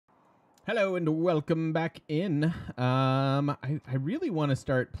Hello and welcome back in. I really want to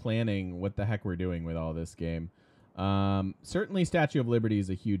start planning what the heck we're doing with all this game. Certainly Statue of Liberty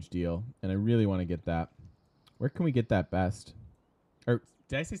is a huge deal, and I really want to get that. Where can we get that best? Or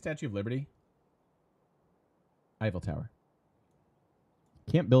did I say Statue of Liberty? Eiffel Tower.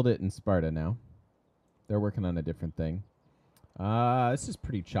 Can't build it in Sparta now. They're working on a different thing. This is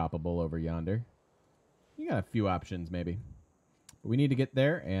pretty choppable over yonder. You got a few options maybe. But we need to get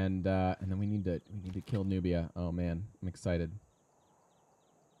there, and then we need to kill Nubia. Oh man, I'm excited.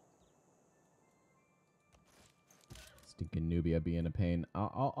 Stinking Nubia being a pain.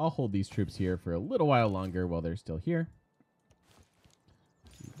 I'll hold these troops here for a little while longer while they're still here.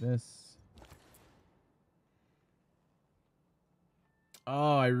 Do this.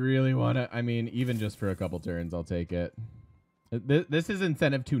 Oh, I really want to. I mean, even just for a couple turns, I'll take it. This is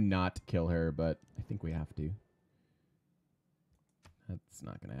incentive to not kill her, but I think we have to. That's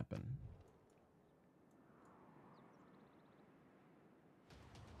not going to happen.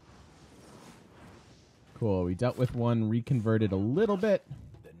 Cool. We dealt with one, reconverted a little bit,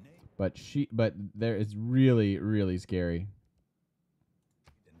 but there is really scary.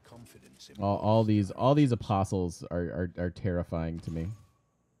 All these apostles are terrifying to me.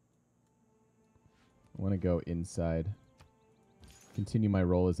 I want to go inside. Continue my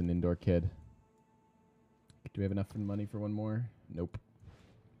role as an indoor kid. Do we have enough money for one more? Nope.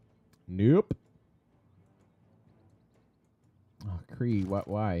 Nope. Oh, Cree, what?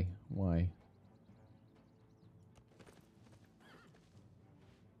 Why? Why?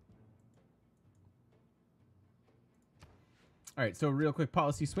 All right, so real quick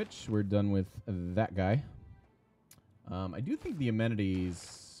policy switch. We're done with that guy. I do think the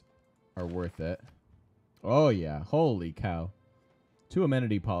amenities are worth it. Oh, yeah. Holy cow. 2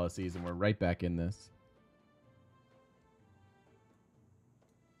 amenity policies, and we're right back in this.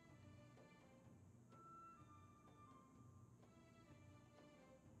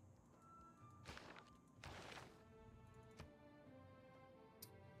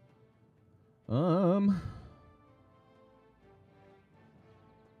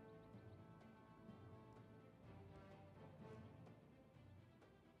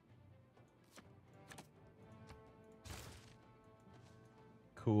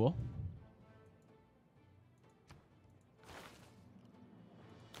 Cool.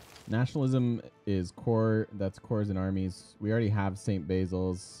 Nationalism is core. That's cores and armies. We already have St.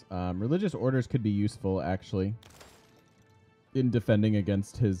 Basil's. Religious orders could be useful, actually, in defending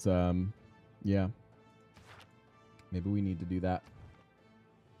against his... yeah. Maybe we need to do that.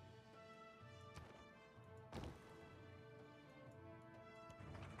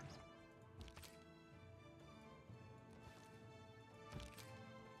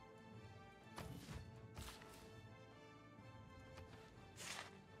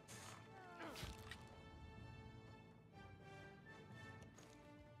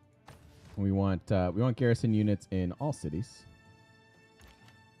 We want garrison units in all cities.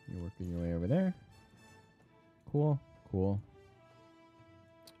 You're working your way over there. Cool, cool.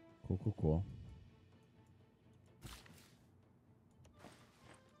 Cool, cool, cool.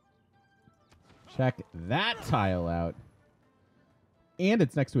 Check that tile out. And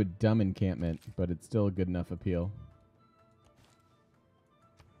it's next to a dumb encampment, but it's still a good enough appeal.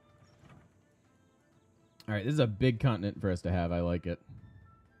 All right, this is a big continent for us to have. I like it.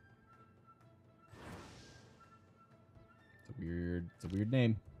 It's a weird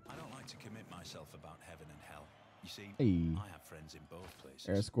name. I don't like to commit myself about heaven and hell. You see, hey. I have friends in both places.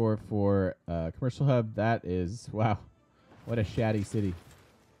 Air score for commercial hub. That is, wow, what a shatty city.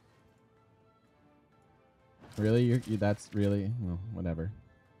 Really, that's really, well, whatever.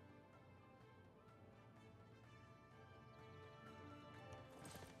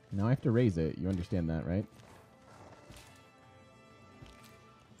 Now I have to raise it. You understand that, right?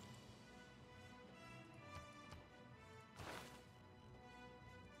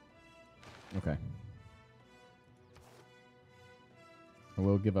 Okay. I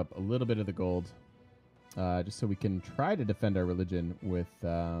will give up a little bit of the gold, just so we can try to defend our religion with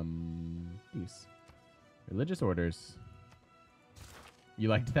these religious orders. You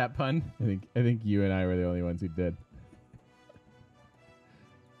liked that pun? I think you and I were the only ones who did.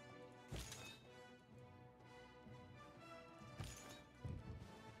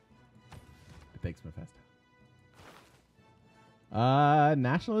 Thanks, Mephisto.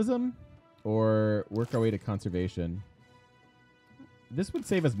 Nationalism or work our way to conservation? This would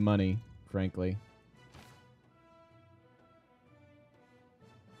save us money, frankly.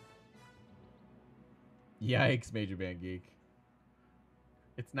 Yikes, Major Band Geek.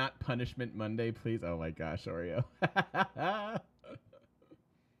 It's not Punishment Monday, please. Oh my gosh, Oreo.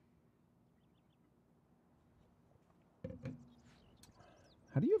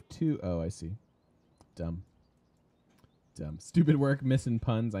 How do you have two? Oh, I see. Dumb. Dumb. Stupid work, missing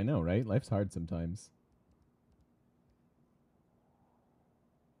puns. I know, right? Life's hard sometimes.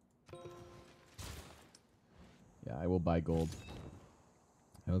 Yeah, I will buy gold.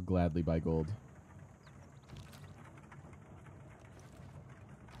 I will gladly buy gold.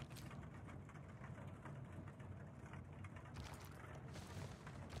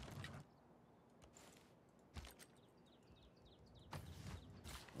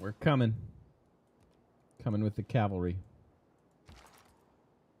 We're coming. Coming with the cavalry.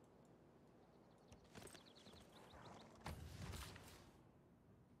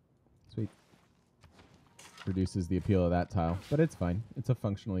 Sweet. Reduces the appeal of that tile, but it's fine. It's a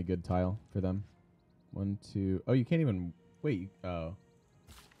functionally good tile for them. 1, 2. Oh, you can't even... Wait. Oh.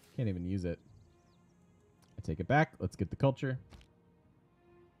 Can't even use it. I take it back. Let's get the culture.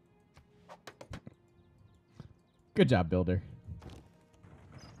 Good job, builder.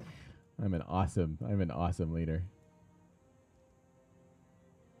 I'm an awesome leader.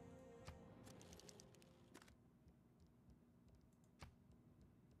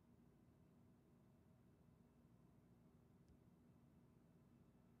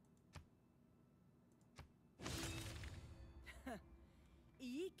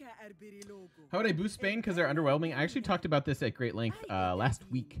 How would I boost Spain because they're underwhelming? I actually talked about this at great length last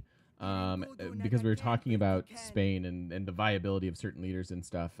week because we were talking about Spain and the viability of certain leaders and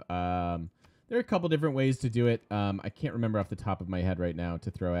stuff. There are a couple different ways to do it. I can't remember off the top of my head right now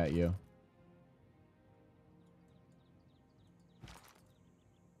to throw at you.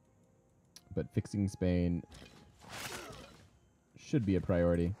 But fixing Spain should be a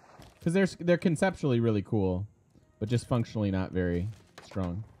priority because they're conceptually really cool, but just functionally not very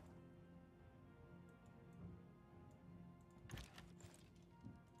strong.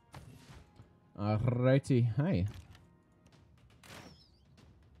 Alrighty, hi.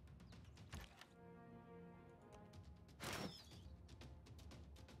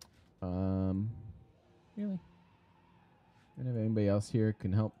 Really? I don't have anybody else here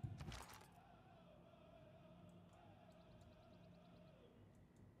can help.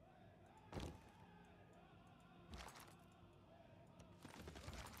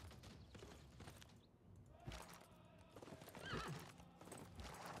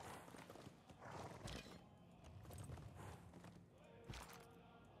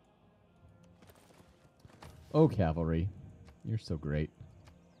 Oh, cavalry. You're so great.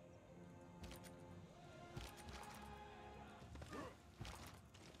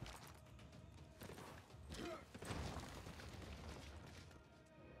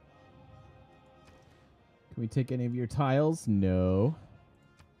 Can we take any of your tiles? No.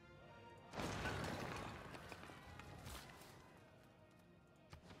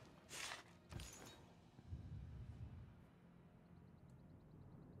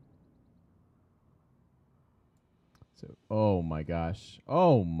 So, oh my gosh.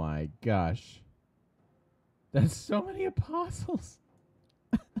 Oh my gosh. That's so many apostles.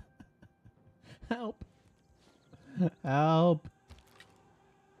 Help. Help.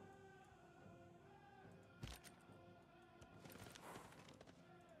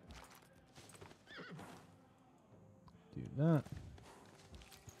 Do that.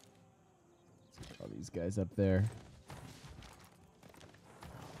 Let's get all these guys up there.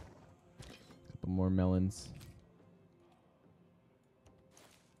 Couple more melons.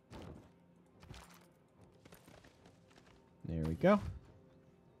 There we go.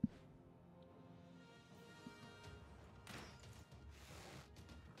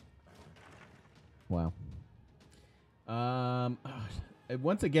 Wow.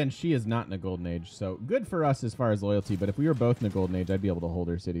 Once again, she is not in a golden age, so good for us as far as loyalty, but if we were both in a golden age, I'd be able to hold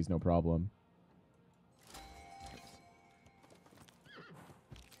her cities, no problem.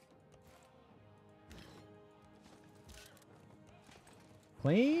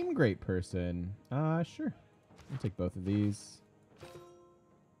 Claim great person. Sure. I'll take both of these.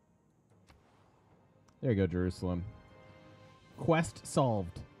 There you go, Jerusalem. Quest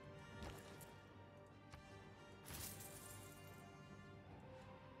solved.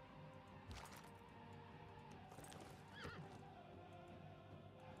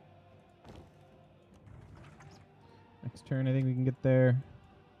 Next turn, I think we can get there.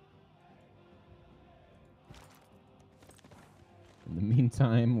 In the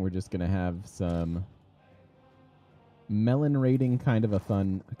meantime, we're just gonna have some melon raiding, kind of a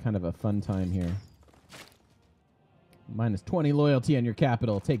fun time here. Minus 20 loyalty on your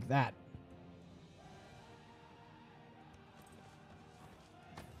capital. Take that.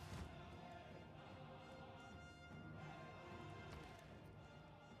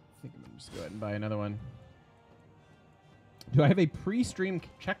 I think I'm gonna just go ahead and buy another one. Do I have a pre-stream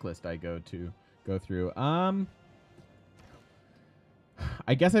checklist I go through?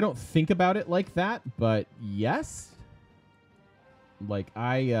 I guess I don't think about it like that, but yes. Like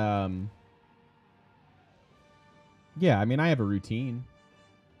yeah, I mean I have a routine.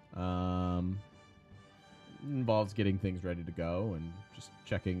 Involves getting things ready to go and just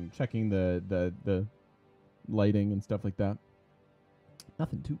checking the lighting and stuff like that.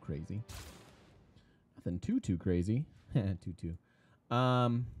 Nothing too crazy. Nothing too crazy. too.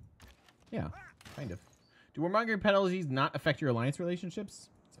 Yeah, kind of. Do warmongering penalties not affect your alliance relationships?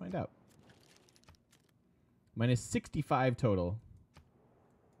 Let's find out. Minus 65 total.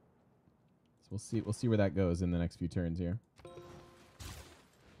 So we'll see where that goes in the next few turns here.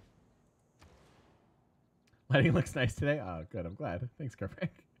 Lighting looks nice today. Oh, good. I'm glad. Thanks, Carpek.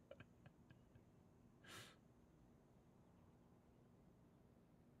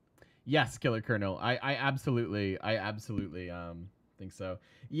 Yes, Killer Colonel. I absolutely think so.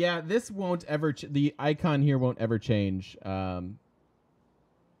 Yeah, this won't ever the icon here won't ever change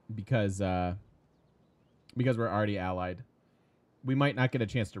because we're already allied. We might not get a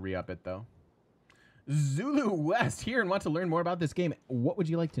chance to re-up it though. Zulu West here and want to learn more about this game. What would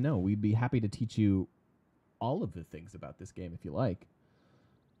you like to know? We'd be happy to teach you all of the things about this game if you like.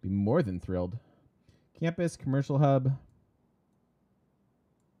 Be more than thrilled. Campus, commercial hub.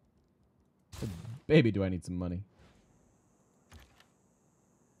 Oh, baby, do I need some money.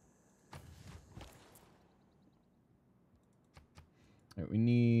 All right, we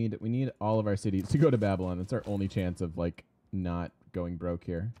need all of our cities to go to Babylon. It's our only chance of like not going broke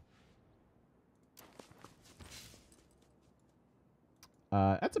here.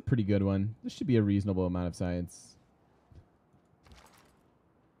 That's a pretty good one. This should be a reasonable amount of science.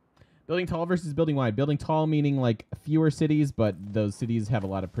 Building tall versus building wide. Building tall meaning like fewer cities, but those cities have a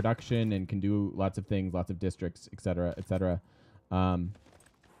lot of production and can do lots of things, lots of districts, etc., etc.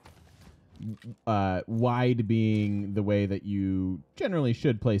 Wide being the way that you generally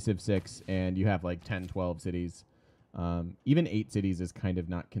should play Civ 6, and you have like 10, 12 cities. Even 8 cities is kind of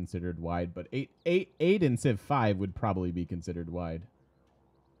not considered wide, but 8 in Civ 5 would probably be considered wide.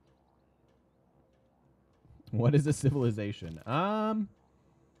 What is a civilization?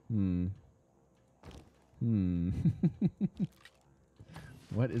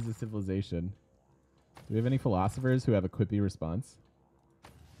 What is a civilization? Do we have any philosophers who have a quippy response?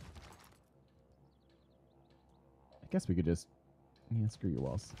 I guess we could just... Yeah, screw you,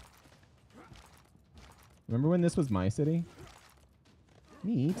 Walls. Remember when this was my city?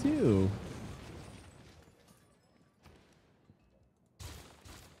 Me too.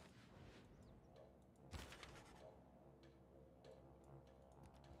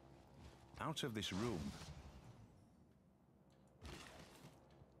 Out of this room.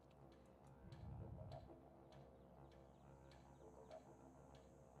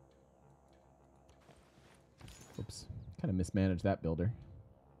 Oops. Kind of mismanaged that builder.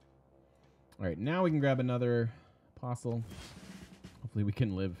 All right, now we can grab another apostle. Hopefully we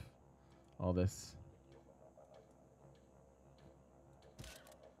can live all this.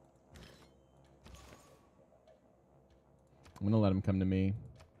 I'm gonna let him come to me.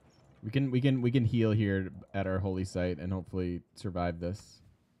 We can heal here at our holy site and hopefully survive this.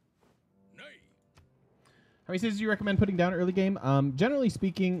 How many cities do you recommend putting down early game? Generally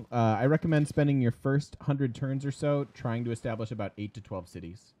speaking, I recommend spending your first 100 turns or so trying to establish about 8 to 12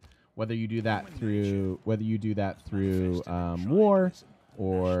 cities. Whether you do that through war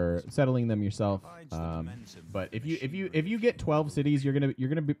or settling them yourself. But if you get 12 cities, you're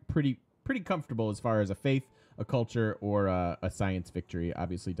gonna be pretty comfortable as far as a faith, a culture, or a science victory.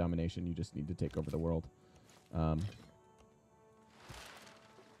 Obviously, domination, you just need to take over the world. But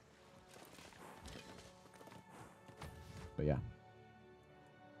yeah.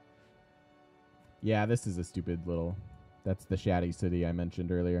 Yeah, this is a stupid little... That's the Shaddy city I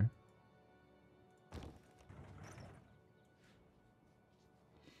mentioned earlier.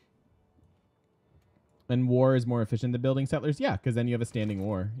 And war is more efficient than building settlers? Yeah, because then you have a standing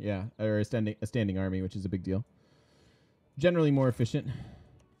war. Yeah, or a standing army, which is a big deal. Generally more efficient.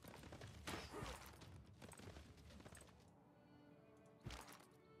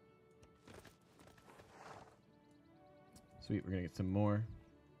 Sweet, we're going to get some more.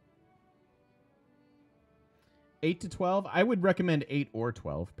 8 to 12? I would recommend 8 or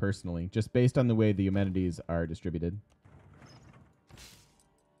 12, personally, just based on the way the amenities are distributed.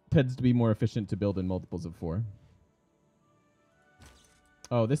 Tends to be more efficient to build in multiples of 4.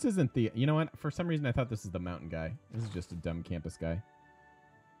 Oh, this isn't the... You know what? For some reason, I thought this is the mountain guy. This is just a dumb campus guy.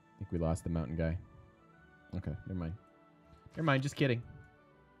 I think we lost the mountain guy. Okay, never mind. Never mind, just kidding.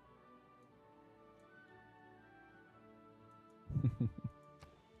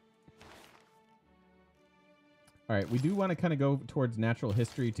 All right, we do want to kind of go towards natural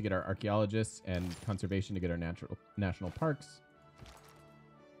history to get our archaeologists and conservation to get our national parks.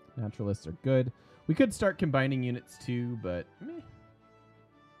 Naturalists are good. We could start combining units too, but meh.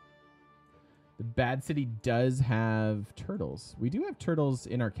 The Bad City does have turtles. We do have turtles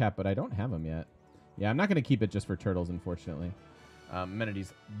in our cap, but I don't have them yet. Yeah, I'm not going to keep it just for turtles, unfortunately.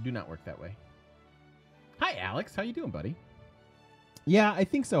 Amenities do not work that way. Hi, Alex. How you doing, buddy? Yeah, I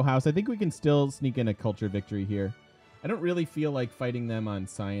think so, House. I think we can still sneak in a culture victory here. I don't really feel like fighting them on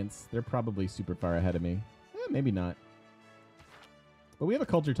science. They're probably super far ahead of me. Maybe not. But we have a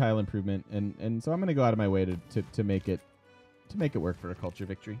culture tile improvement, and so I'm going to go out of my way to make it work for a culture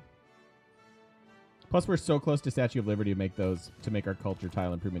victory. Plus, we're so close to Statue of Liberty to make our culture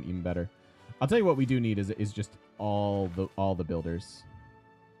tile improvement even better. I'll tell you what we do need is just all the builders.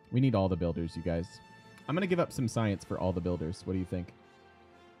 We need all the builders, you guys. I'm going to give up some science for all the builders. What do you think?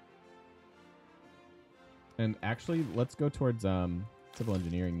 And actually, let's go towards civil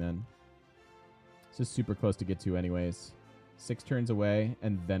engineering then. This is super close to get to anyways. 6 turns away,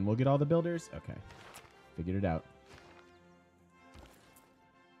 and then we'll get all the builders? Okay. Figured it out.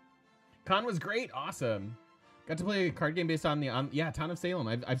 Con was great. Awesome. Got to play a card game based on the... yeah, Town of Salem.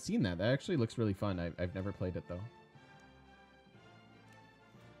 I've seen that. That actually looks really fun. I've never played it, though.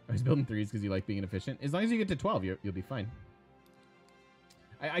 I was building 3s because you like being inefficient. As long as you get to 12, you'll be fine.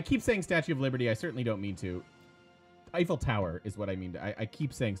 I keep saying Statue of Liberty. I certainly don't mean to. Eiffel Tower is what I mean. I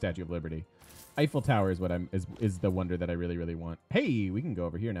keep saying Statue of Liberty. Eiffel Tower is what is the wonder that I really, really want. Hey, we can go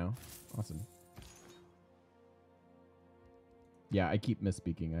over here now. Awesome. Yeah, I keep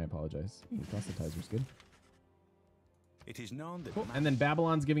misspeaking. I apologize. Proselytizer's good. It is known that cool. And then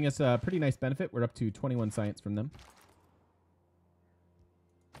Babylon's giving us a pretty nice benefit. We're up to 21 science from them.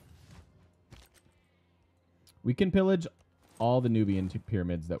 We can pillage all the Nubian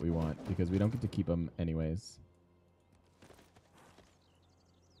pyramids that we want because we don't get to keep them anyways.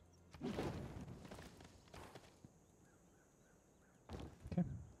 Okay.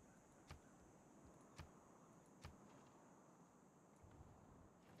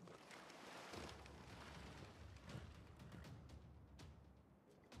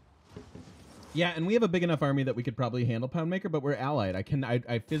 Yeah, and we have a big enough army that we could probably handle Poundmaker, but we're allied.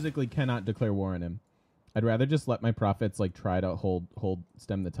 I physically cannot declare war on him. I'd rather just let my prophets like try to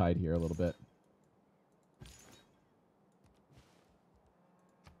stem the tide here a little bit.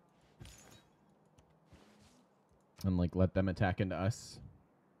 And like let them attack into us.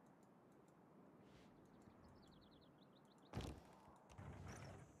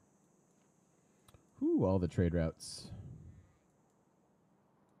 Ooh, all the trade routes.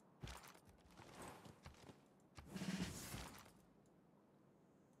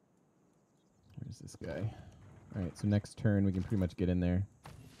 Where's this guy? All right, so next turn we can pretty much get in there.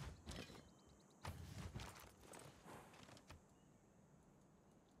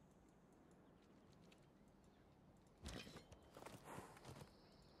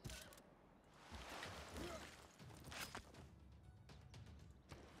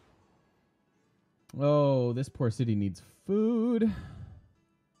 Oh, this poor city needs food.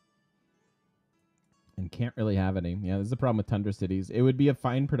 And can't really have any. Yeah, this is the problem with Tundra cities. It would be a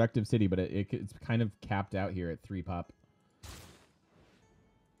fine, productive city, but it's kind of capped out here at 3 pop.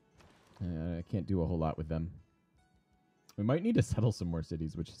 I can't do a whole lot with them. We might need to settle some more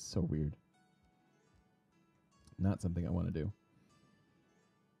cities, which is so weird. Not something I want to do.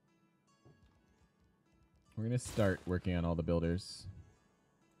 We're going to start working on all the builders.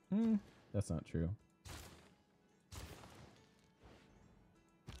 That's not true.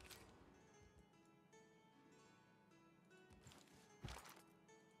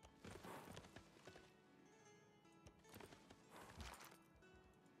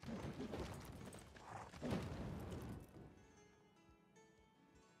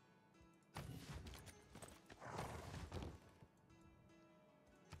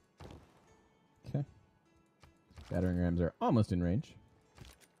 Okay. Battering rams are almost in range.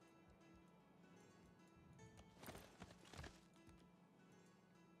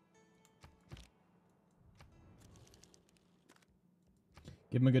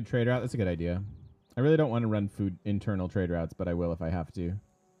 Give him a good trade route. That's a good idea. I really don't want to run food internal trade routes, but I will if I have to.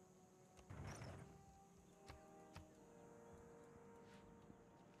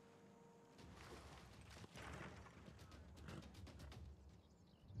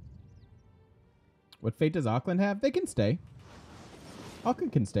 What fate does Auckland have? They can stay.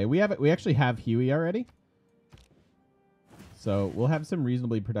 Auckland can stay. We actually have Huey already. So we'll have some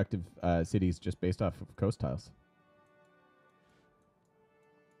reasonably productive cities just based off of coast tiles.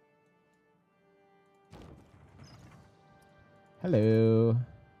 Hello.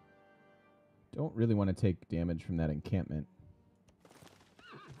 Don't really want to take damage from that encampment.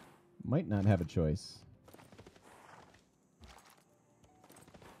 Might not have a choice.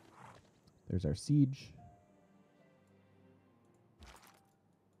 There's our siege.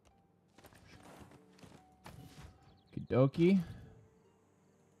 Okie dokie.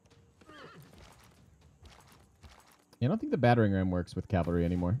 I don't think the battering ram works with cavalry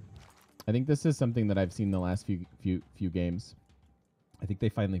anymore. I think this is something that I've seen the last few games. I think they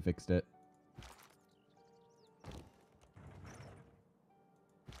finally fixed it.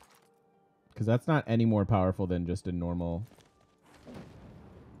 Because that's not any more powerful than just a normal...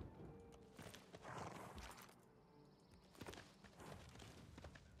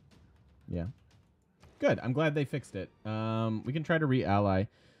 Yeah. Good. I'm glad they fixed it. We can try to re-ally.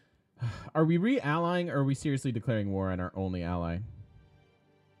 Are we re-allying or are we seriously declaring war on our only ally?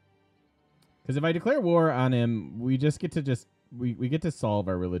 Because if I declare war on him, we just get to we get to solve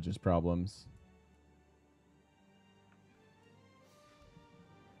our religious problems.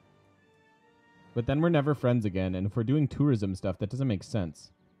 But then we're never friends again, and if we're doing tourism stuff, that doesn't make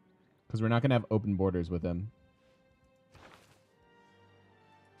sense. Because we're not going to have open borders with him.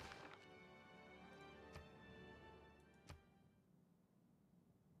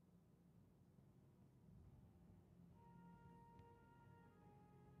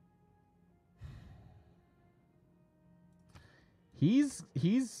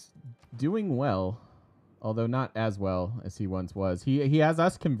 He's doing well, although not as well as he once was. He has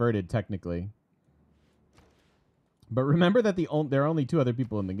us converted technically. But remember that there are only 2 other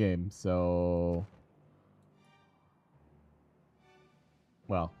people in the game, so...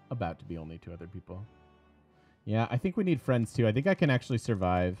 Well, about to be only 2 other people. Yeah, I think we need friends too. I think I can actually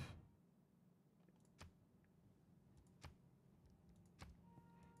survive.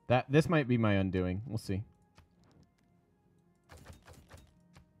 This might be my undoing. We'll see.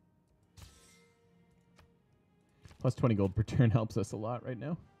 Plus 20 gold per turn helps us a lot right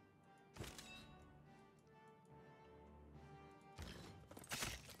now.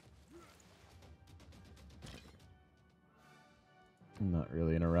 I'm not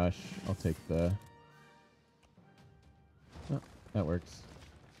really in a rush. I'll take the... Oh, that works.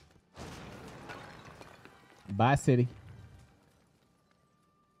 Bye, city.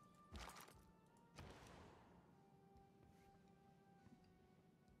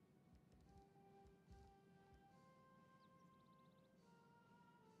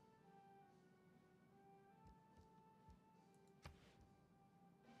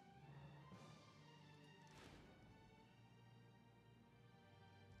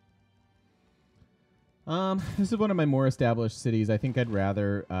 This is one of my more established cities. I think I'd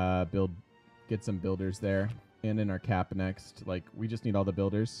rather get some builders there, and in our cap next. Like, we just need all the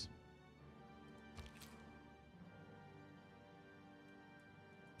builders.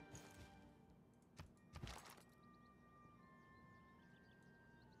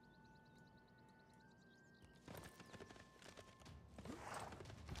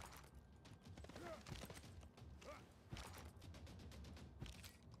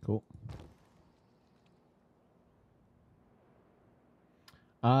 Cool.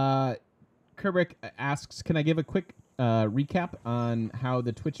 Kubrick asks, can I give a quick recap on how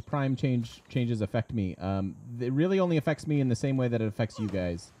the Twitch Prime changes affect me? It really only affects me in the same way that it affects you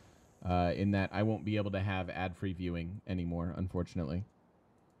guys, in that I won't be able to have ad-free viewing anymore, unfortunately.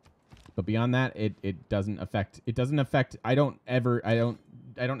 But beyond that, it doesn't affect. It doesn't affect. I don't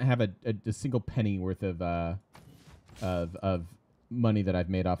have a single penny worth of money that I've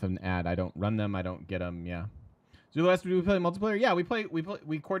made off of an ad. I don't run them. I don't get them. Yeah. Zulu, do we play multiplayer? Yeah,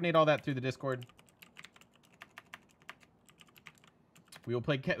 we coordinate all that through the Discord. We will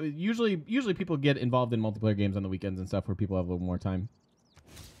play. Usually people get involved in multiplayer games on the weekends and stuff where people have a little more time.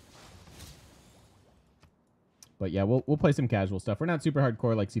 But yeah, we'll play some casual stuff. We're not super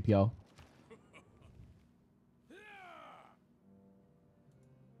hardcore like CPL.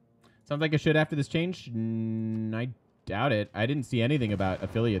 Sounds like I should after this change. I doubt it. I didn't see anything about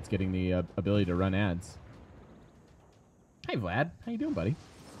affiliates getting the ability to run ads. Hey, Vlad. How you doing, buddy?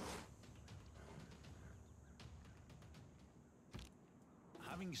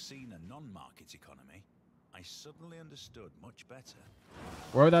 Having seen a non-market economy, I suddenly understood much better.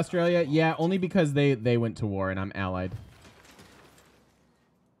 War with Australia? Yeah, only because they went to war and I'm allied.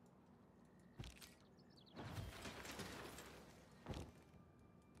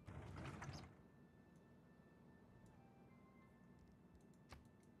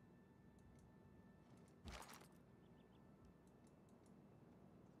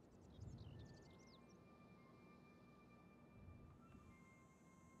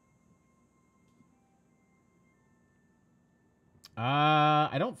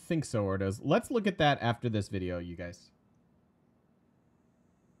 I don't think so, Ordos. Let's look at that after this video, you guys.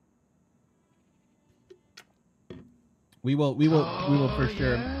 We will for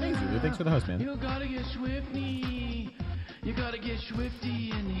sure. Hey Zulu, thanks for the host, man. You gotta get swifty. You gotta get swifty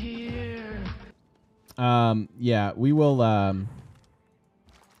in here. Yeah, we will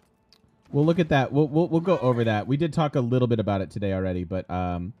we'll look at that. We'll go over that. We did talk a little bit about it today already, but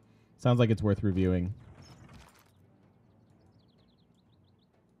sounds like it's worth reviewing.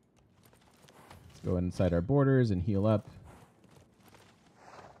 Let's go inside our borders and heal up.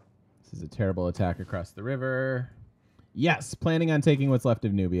 This is a terrible attack across the river. Yes, planning on taking what's left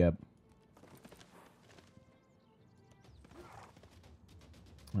of Nubia.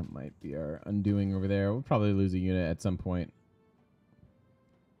 That might be our undoing over there. We'll probably lose a unit at some point.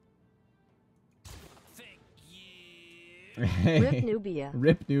 Thank you. Rip Nubia.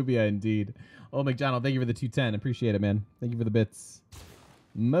 Rip Nubia, indeed. Oh, McDonald, thank you for the 210. Appreciate it, man. Thank you for the bits.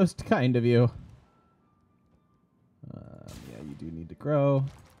 Most kind of you. Yeah, you do need to grow.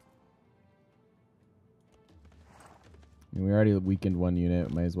 I mean, we already weakened one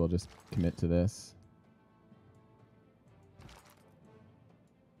unit. Might as well just commit to this.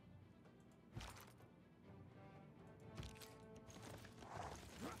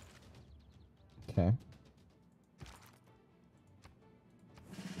 Okay.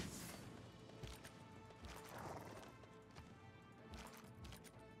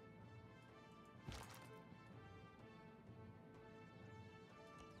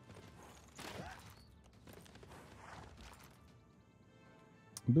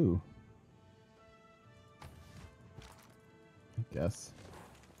 Boo. I guess.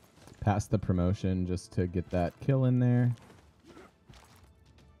 Pass the promotion just to get that kill in there.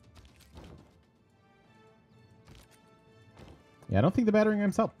 Yeah, I don't think the battering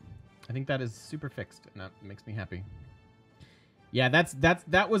rams help. I think that is super fixed, and that makes me happy. Yeah,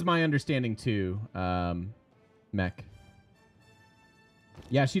 that was my understanding too, Mech.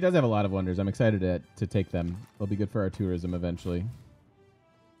 Yeah, she does have a lot of wonders. I'm excited to take them. They'll be good for our tourism eventually.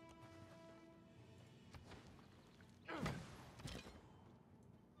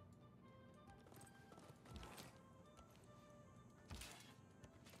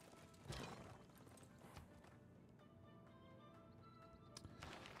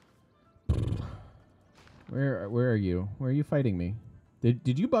 Where are you? Where are you fighting me?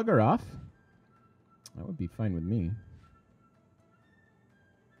 Did you bugger off? That would be fine with me.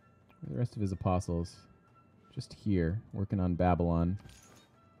 Where are the rest of his apostles? Just here, working on Babylon.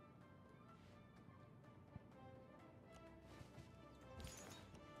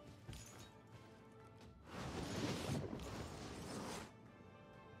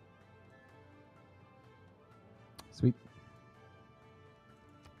 Sweet.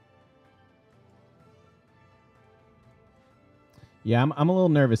 Yeah, I'm a little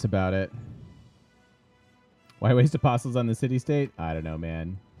nervous about it. Why waste apostles on the city-state? I don't know,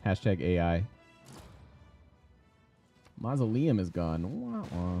 man. Hashtag AI. Mausoleum is gone. Wah,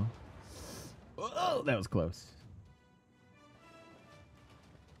 wah. Oh, that was close.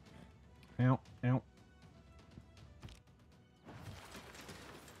 Ow, ow.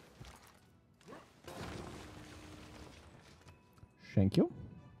 Thank you.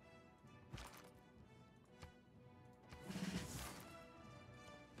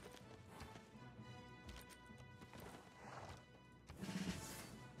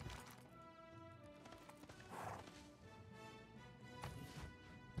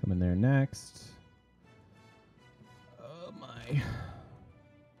 Come in there next. Oh my.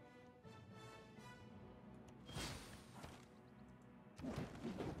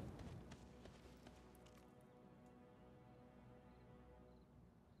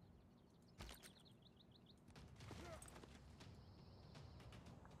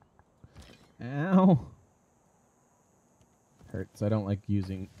 Ow. Hurts. I don't like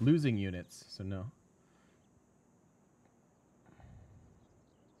losing units, so no.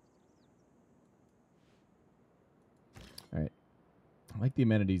 All right. I like the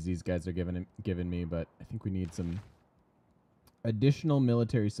amenities these guys are giving me, but I think we need some additional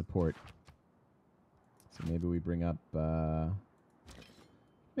military support. So maybe we bring up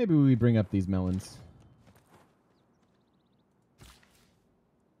these melons.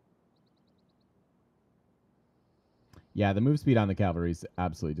 Yeah, the move speed on the cavalry is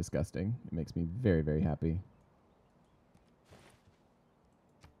absolutely disgusting. It makes me very, very happy.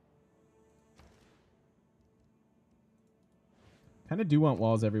 Kind of do want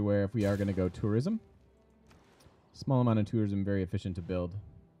walls everywhere if we are going to go tourism. Small amount of tourism, very efficient to build.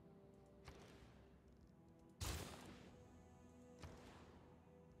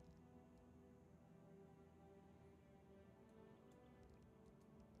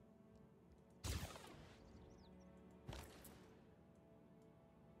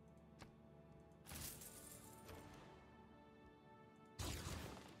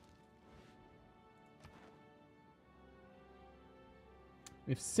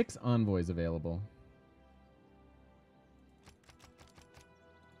 We have 6 envoys available.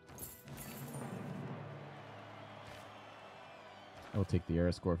 I will take the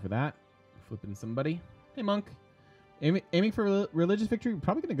era score for that. Flipping somebody. Hey, Monk. Aiming for religious victory?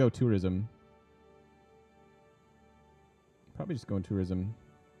 Probably going to go tourism. Probably just going tourism.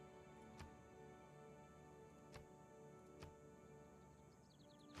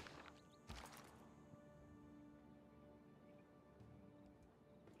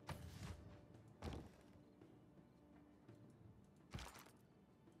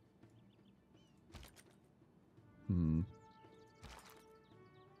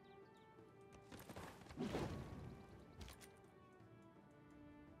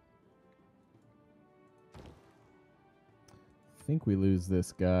 I think we lose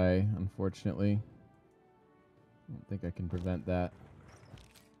this guy, unfortunately. I don't think I can prevent that.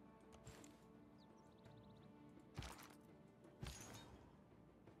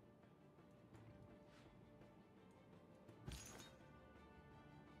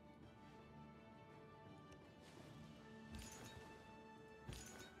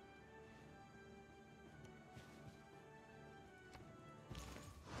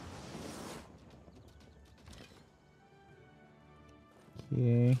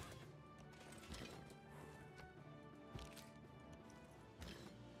 Okay.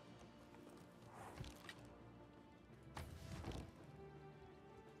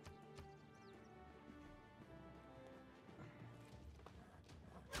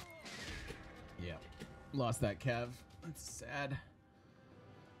 Yeah. Lost that Kev. That's sad.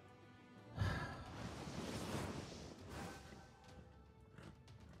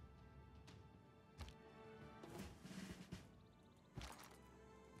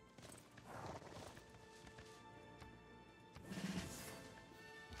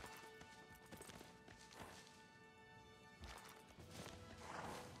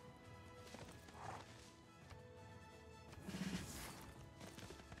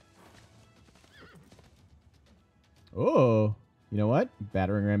 Oh, you know what?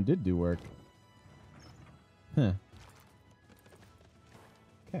 Battering ram did do work. Huh.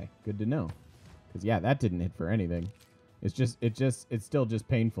 Okay, good to know. Because, yeah, that didn't hit for anything. It's still just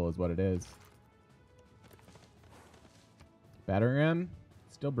painful is what it is. Battering ram,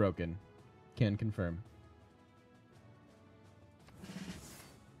 still broken. Can confirm.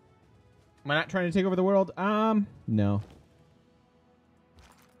 Am I not trying to take over the world? No.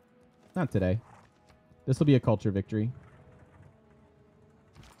 Not today. This will be a culture victory.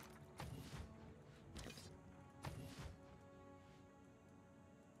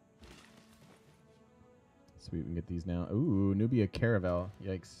 Sweet, we can get these now. Ooh, Nubia Caravel.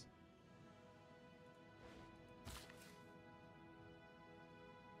 Yikes.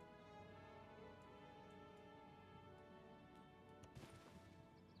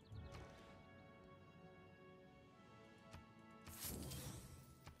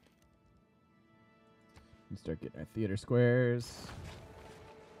 And start getting our theater squares.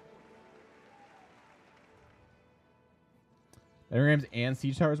 Battering and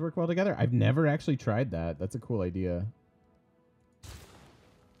siege towers work well together? I've never actually tried that. That's a cool idea.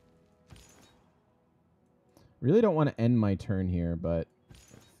 Really don't want to end my turn here, but I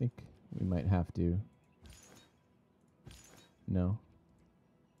think we might have to. No.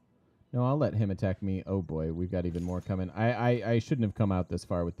 No, I'll let him attack me. Oh boy, we've got even more coming. I shouldn't have come out this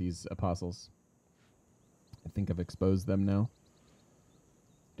far with these apostles. I think I've exposed them now.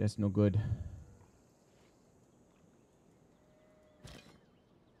 That's no good.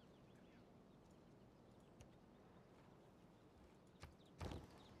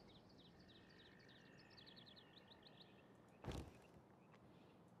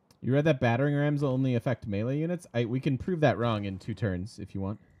 You read that battering rams only affect melee units? We can prove that wrong in 2 turns if you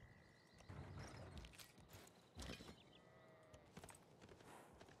want.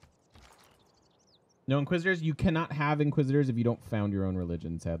 No Inquisitors? You cannot have Inquisitors if you don't found your own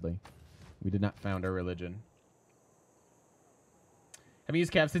religion, sadly. We did not found our religion. Have you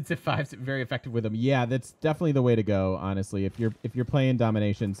used Cav since Civ 5's very effective with them? Yeah, that's definitely the way to go, honestly. If you're playing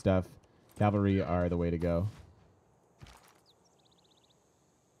domination stuff, cavalry are the way to go.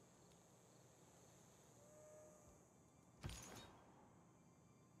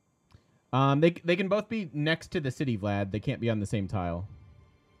 They can both be next to the city, Vlad. They can't be on the same tile.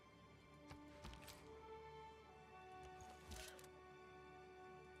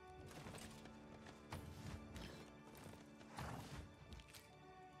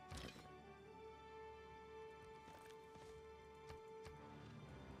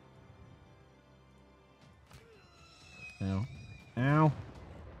 Ow. Ow.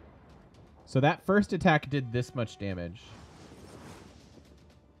 So that first attack did this much damage.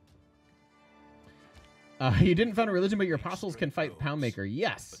 You didn't found a religion, but your apostles can fight Poundmaker.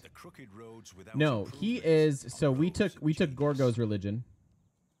 Yes. But the crooked roads without No, he is. So we took Gorgo's religion,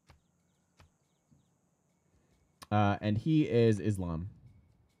 and he is Islam.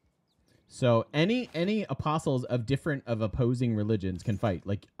 So any apostles of opposing religions can fight.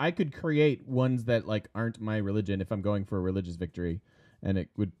 Like I could create ones that like aren't my religion if I'm going for a religious victory, and it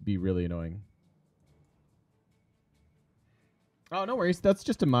would be really annoying. Oh, no worries. That's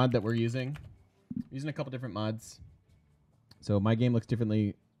just a mod that we're using. Using a couple different mods. So my game looks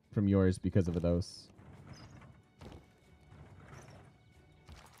differently from yours because of those.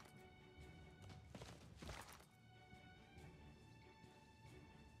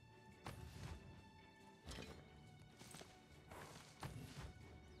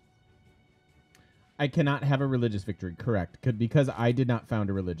 I cannot have a religious victory, correct, because I did not found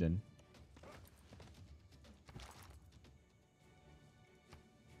a religion.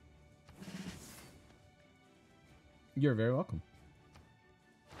 You're very welcome.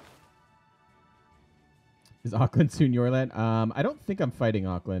 Is Auckland soon your land? I don't think I'm fighting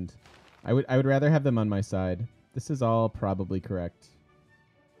Auckland. I would rather have them on my side. This is all probably correct.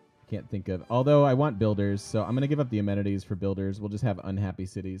 Can't think of. Although I want builders, so I'm going to give up the amenities for builders. We'll just have unhappy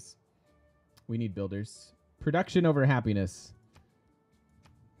cities. We need builders. Production over happiness.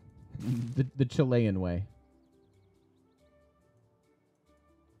 The Chilean way.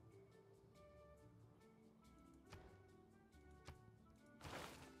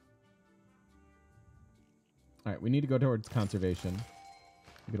 All right, we need to go towards conservation.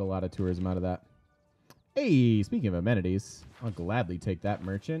 Get a lot of tourism out of that. Hey, speaking of amenities, I'll gladly take that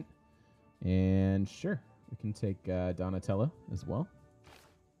merchant. And sure, we can take Donatello as well.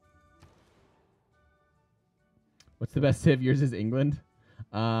 What's the best civ? Yours is England.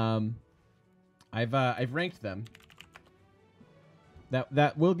 I've ranked them.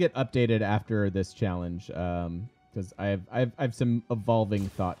 That will get updated after this challenge because I have some evolving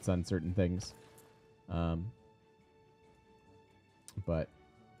thoughts on certain things. But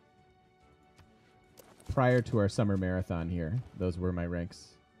prior to our summer marathon here, those were my ranks.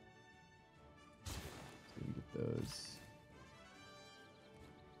 Let's go get those.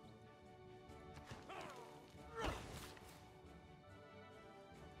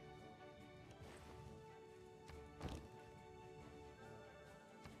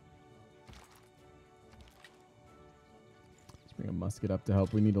 Let's bring a musket up to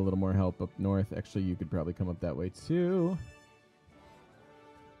help. We need a little more help up north. Actually, you could probably come up that way too.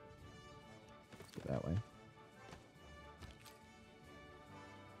 That way.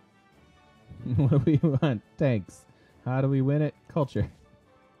 What do we want? Tanks. How do we win it? Culture.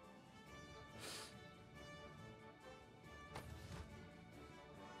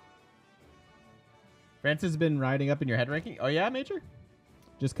 France has been riding up in your head ranking? Oh yeah, Major?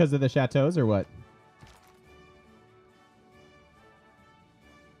 Just because of the chateaus or what?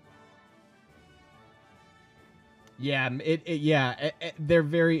 Yeah, they're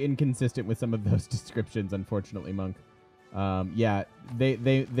very inconsistent with some of those descriptions, unfortunately, Monk. Yeah,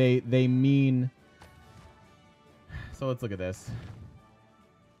 they mean. So let's look at this.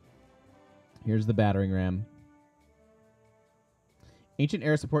 Here's the battering ram. Ancient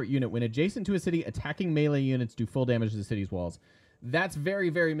air support unit. When adjacent to a city, attacking melee units do full damage to the city's walls. That's very,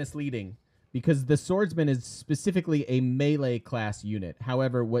 very misleading because the swordsman is specifically a melee class unit.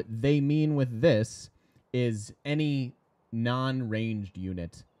 However, what they mean with this is any non-ranged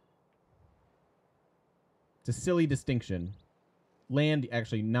unit. It's a silly distinction.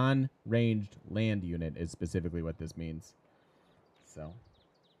 Actually, non-ranged land unit is specifically what this means. So,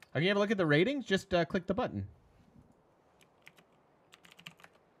 can you have a look at the ratings? Just click the button.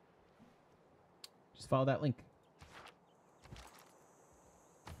 Just follow that link.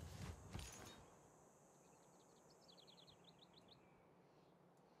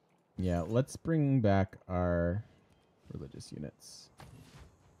 Yeah, let's bring back our religious units.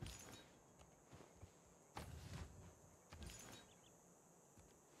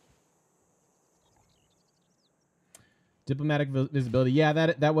 Diplomatic visibility. Yeah,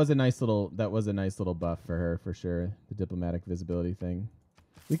 that was a nice little buff for her for sure. The diplomatic visibility thing.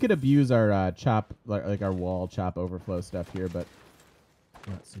 We could abuse our chop like our wall chop overflow stuff here, but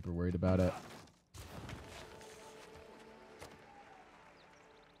I'm not super worried about it.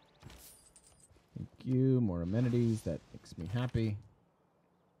 Thank you. More amenities. That makes me happy.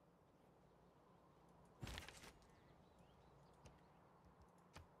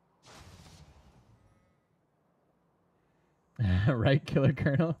 Right, Killer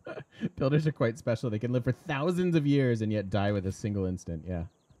Colonel? Builders are quite special. They can live for thousands of years and yet die with a single instant. Yeah.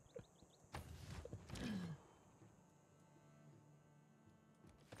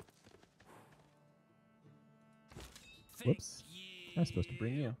 Whoops. I was supposed to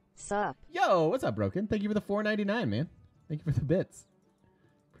bring you. Sup? Yo, what's up, Broken? Thank you for the $4.99, man. Thank you for the bits.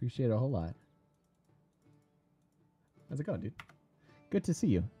 Appreciate it a whole lot. How's it going, dude? Good to see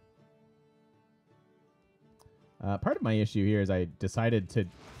you. Part of my issue here is I decided to...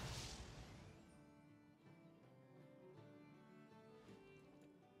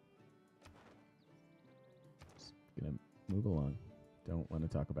 Just gonna move along. Don't want to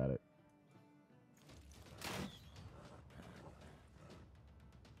talk about it.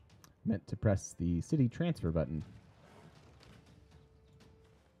 Meant to press the city transfer button.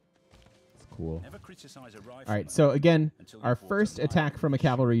 It's cool. Never criticize a rifle. All right, so again, until our you've walked first a mile attack in from a the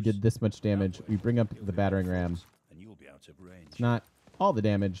cavalry shoes. did this much damage. That We way, bring up you'll the be battering able to ram. focus, and you'll be out of range. It's not all the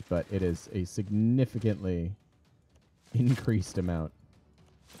damage, but it is a significantly increased amount.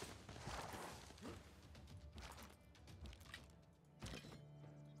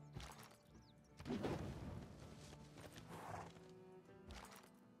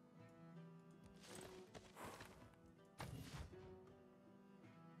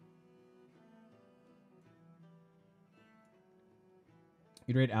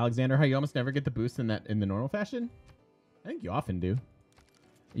 You'd rate Alexander how you almost never get the boost in the normal fashion? I think you often do.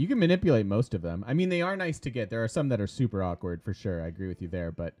 You can manipulate most of them. I mean, they are nice to get. There are some that are super awkward for sure. I agree with you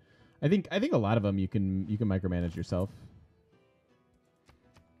there, but I think a lot of them you can micromanage yourself.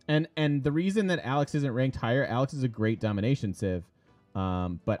 And the reason that Alex isn't ranked higher, Alex is a great domination civ.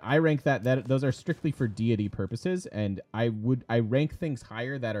 But I rank that those are strictly for deity purposes, and I rank things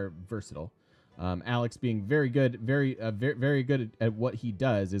higher that are versatile. Alex being very good, very good at what he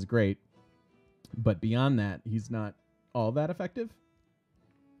does is great, but beyond that, he's not all that effective.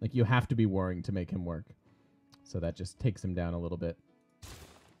 Like, you have to be warring to make him work, so that just takes him down a little bit.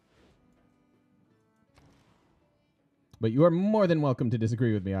 But you are more than welcome to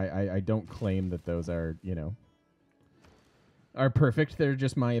disagree with me. I don't claim that those are, are perfect. They're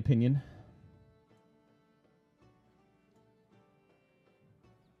just my opinion.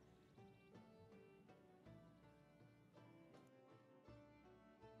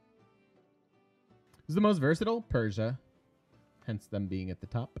 Who's the most versatile? Persia. Hence them being at the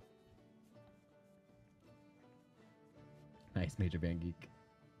top. Nice, Major Van Geek.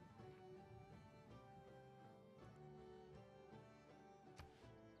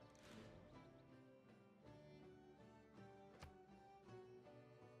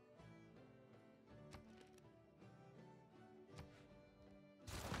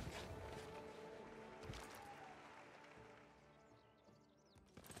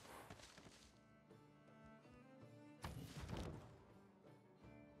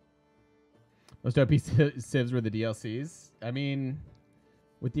 Most OP civs were the DLCs. I mean,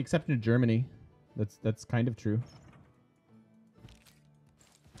 with the exception of Germany, that's kind of true.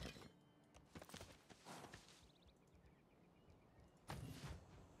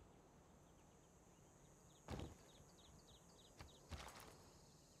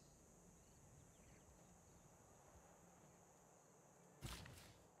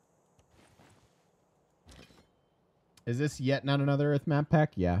 Is this yet not another Earth map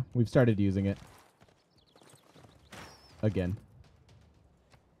pack? Yeah, we've started using it. Again.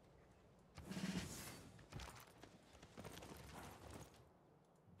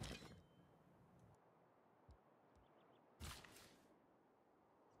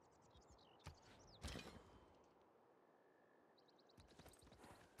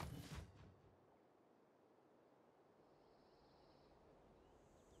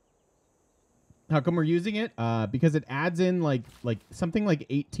 How come we're using it? Because it adds in like something like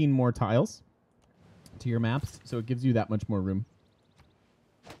 18 more tiles to your maps, so it gives you that much more room.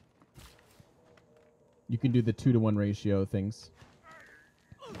 You can do the 2-to-1 ratio things,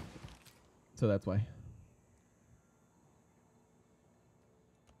 so that's why.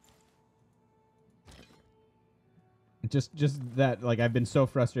 Just that, like, I've been so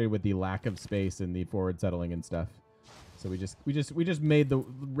frustrated with the lack of space in the forward settling and stuff. So we just made the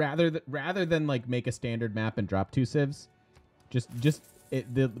rather than like make a standard map and drop 2 civs,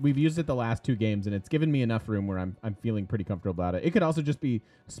 we've used it the last 2 games and it's given me enough room where I'm feeling pretty comfortable about it. It could also just be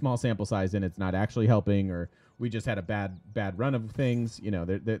small sample size and it's not actually helping, or we just had a bad run of things. You know,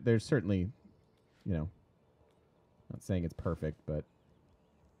 there's certainly, you know, not saying it's perfect, but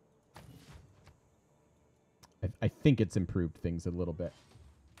I think it's improved things a little bit.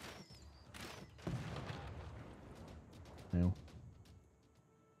 No.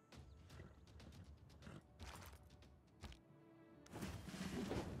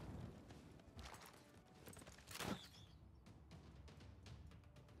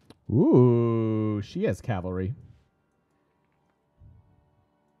 Ooh, she has cavalry.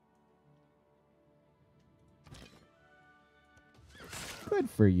 Good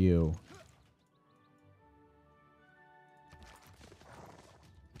for you.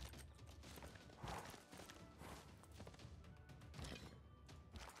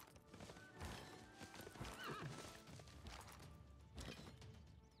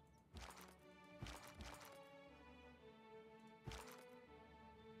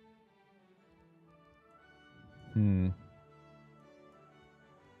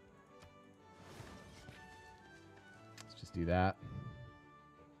 Let's just do that.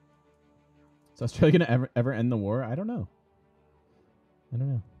 Is Australia gonna ever end the war? I don't know. I don't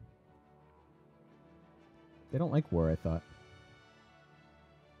know. They don't like war, I thought.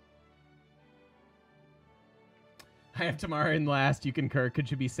 I have Tamara in last. You concur. Could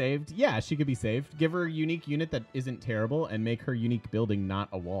she be saved? Yeah, she could be saved. Give her a unique unit that isn't terrible and make her unique building not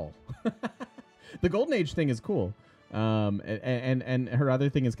a wall. The Golden Age thing is cool. And her other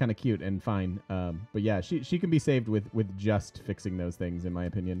thing is kind of cute and fine. But yeah, she can be saved with just fixing those things, in my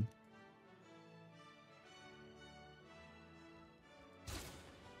opinion.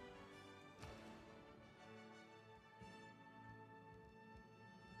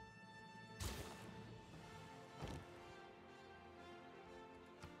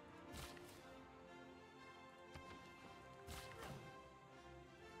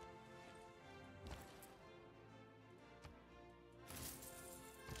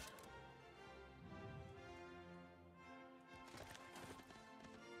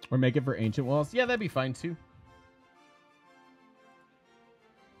 Or make it for Ancient Walls. Yeah, that'd be fine too.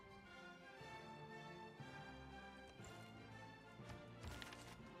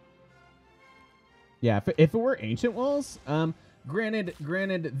 Yeah, if it were Ancient Walls, granted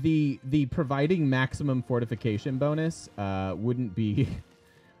the providing maximum fortification bonus wouldn't be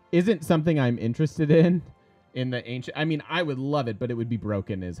isn't something I'm interested in the ancient. I mean, I would love it, but it would be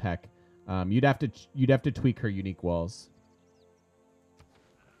broken as heck. You'd have to tweak her unique walls.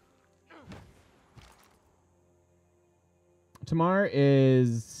 Tamar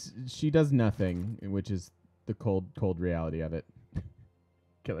she does nothing, which is the cold reality of it.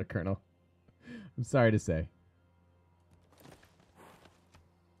 Killer Colonel. I'm sorry to say.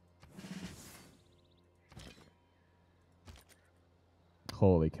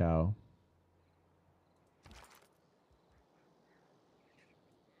 Holy cow.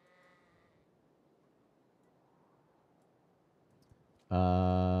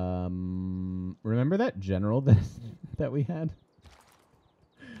 Remember that general that we had?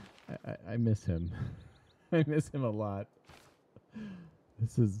 I miss him. I miss him a lot.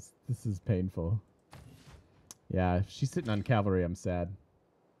 This is painful. Yeah, if she's sitting on cavalry, I'm sad.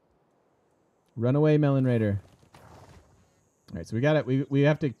 Run away, Melon Raider. All right, so we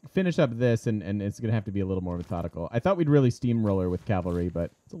have to finish up this, and it's gonna have to be a little more methodical. I thought we'd really steamroller with cavalry,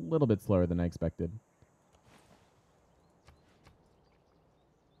 but it's a little bit slower than I expected.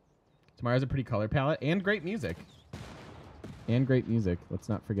 Tomorrow's a pretty color palette and great music. And great music. Let's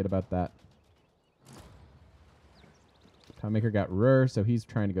not forget about that. Townmaker got Rur, so he's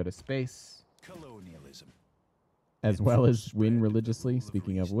trying to go to space. Colonialism. As well as win religiously,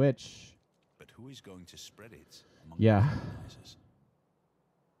 speaking of which. But who is going to spread it among Yeah. colonizers?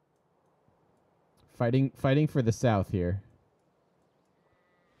 Fighting for the South here.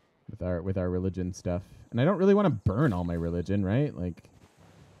 With our religion stuff. And I don't really want to burn all my religion, right? Like,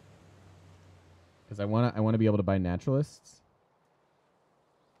 because I want to be able to buy naturalists.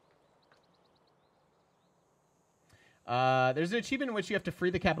 There's an achievement in which you have to free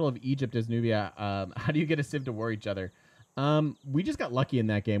the capital of Egypt as Nubia. How do you get a civ to war each other? We just got lucky in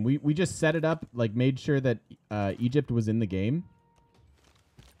that game. We just set it up, like made sure that Egypt was in the game.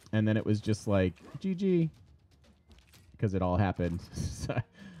 And then it was just like, GG. Because it all happened. So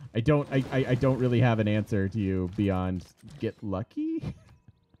I don't really have an answer to you beyond get lucky.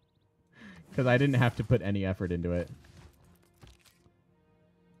 Because I didn't have to put any effort into it.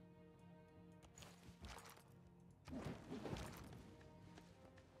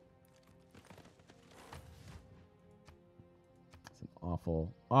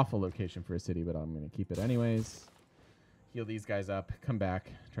 Awful location for a city, but I'm going to keep it anyways. Heal these guys up, come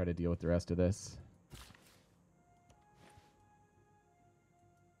back, try to deal with the rest of this.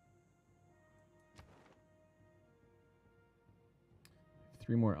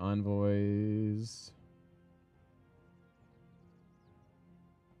 Three more envoys.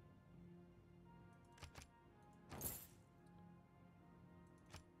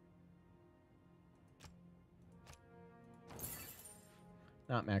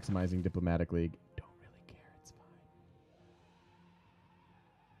 Not maximizing diplomatic league. Don't really care. It's fine.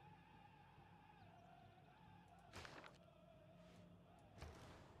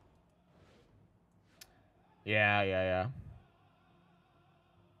 Yeah.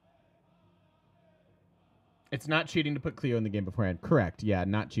 It's not cheating to put Cleo in the game beforehand. Correct. Yeah,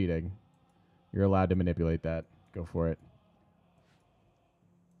 not cheating. You're allowed to manipulate that. Go for it.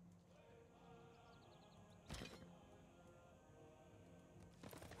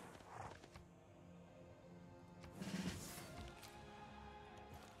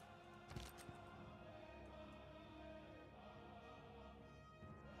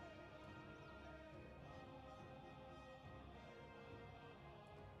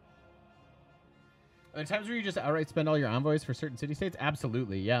 Are there times where you just outright spend all your envoys for certain city-states?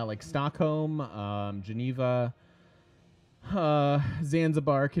 Absolutely, yeah. Like Stockholm, Geneva,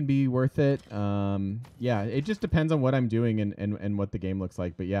 Zanzibar can be worth it. Yeah, it just depends on what I'm doing and what the game looks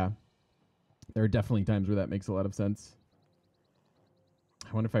like. But yeah, there are definitely times where that makes a lot of sense.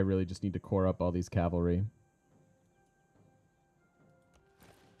 I wonder if I really just need to core up all these cavalry.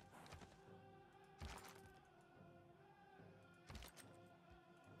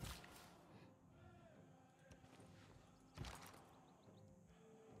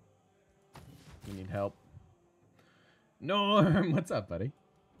 You need help. Norm, what's up, buddy?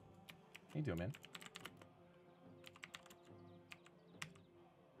 How you doing, man?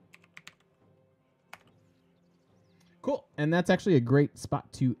 Cool. And that's actually a great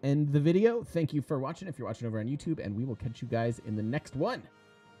spot to end the video. Thank you for watching if you're watching over on YouTube, and we will catch you guys in the next one.